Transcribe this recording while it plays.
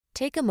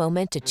Take a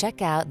moment to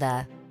check out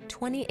the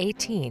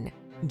 2018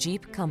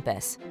 Jeep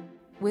Compass.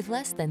 With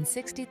less than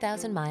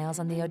 60,000 miles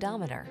on the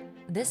odometer,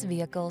 this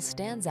vehicle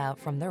stands out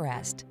from the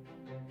rest.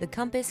 The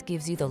Compass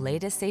gives you the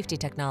latest safety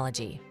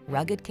technology,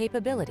 rugged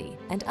capability,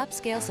 and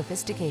upscale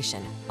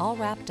sophistication, all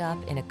wrapped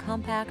up in a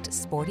compact,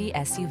 sporty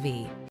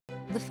SUV.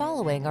 The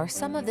following are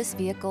some of this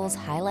vehicle's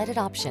highlighted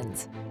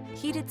options: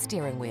 heated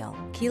steering wheel,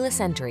 keyless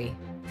entry,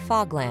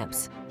 fog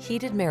lamps,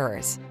 heated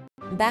mirrors,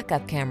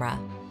 backup camera,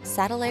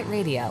 satellite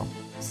radio,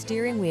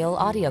 steering wheel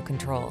audio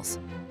controls,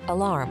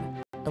 alarm,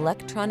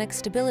 electronic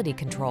stability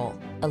control,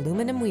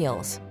 aluminum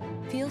wheels.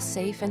 Feel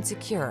safe and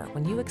secure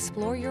when you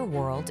explore your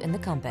world in the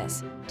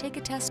Compass. Take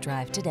a test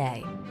drive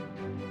today.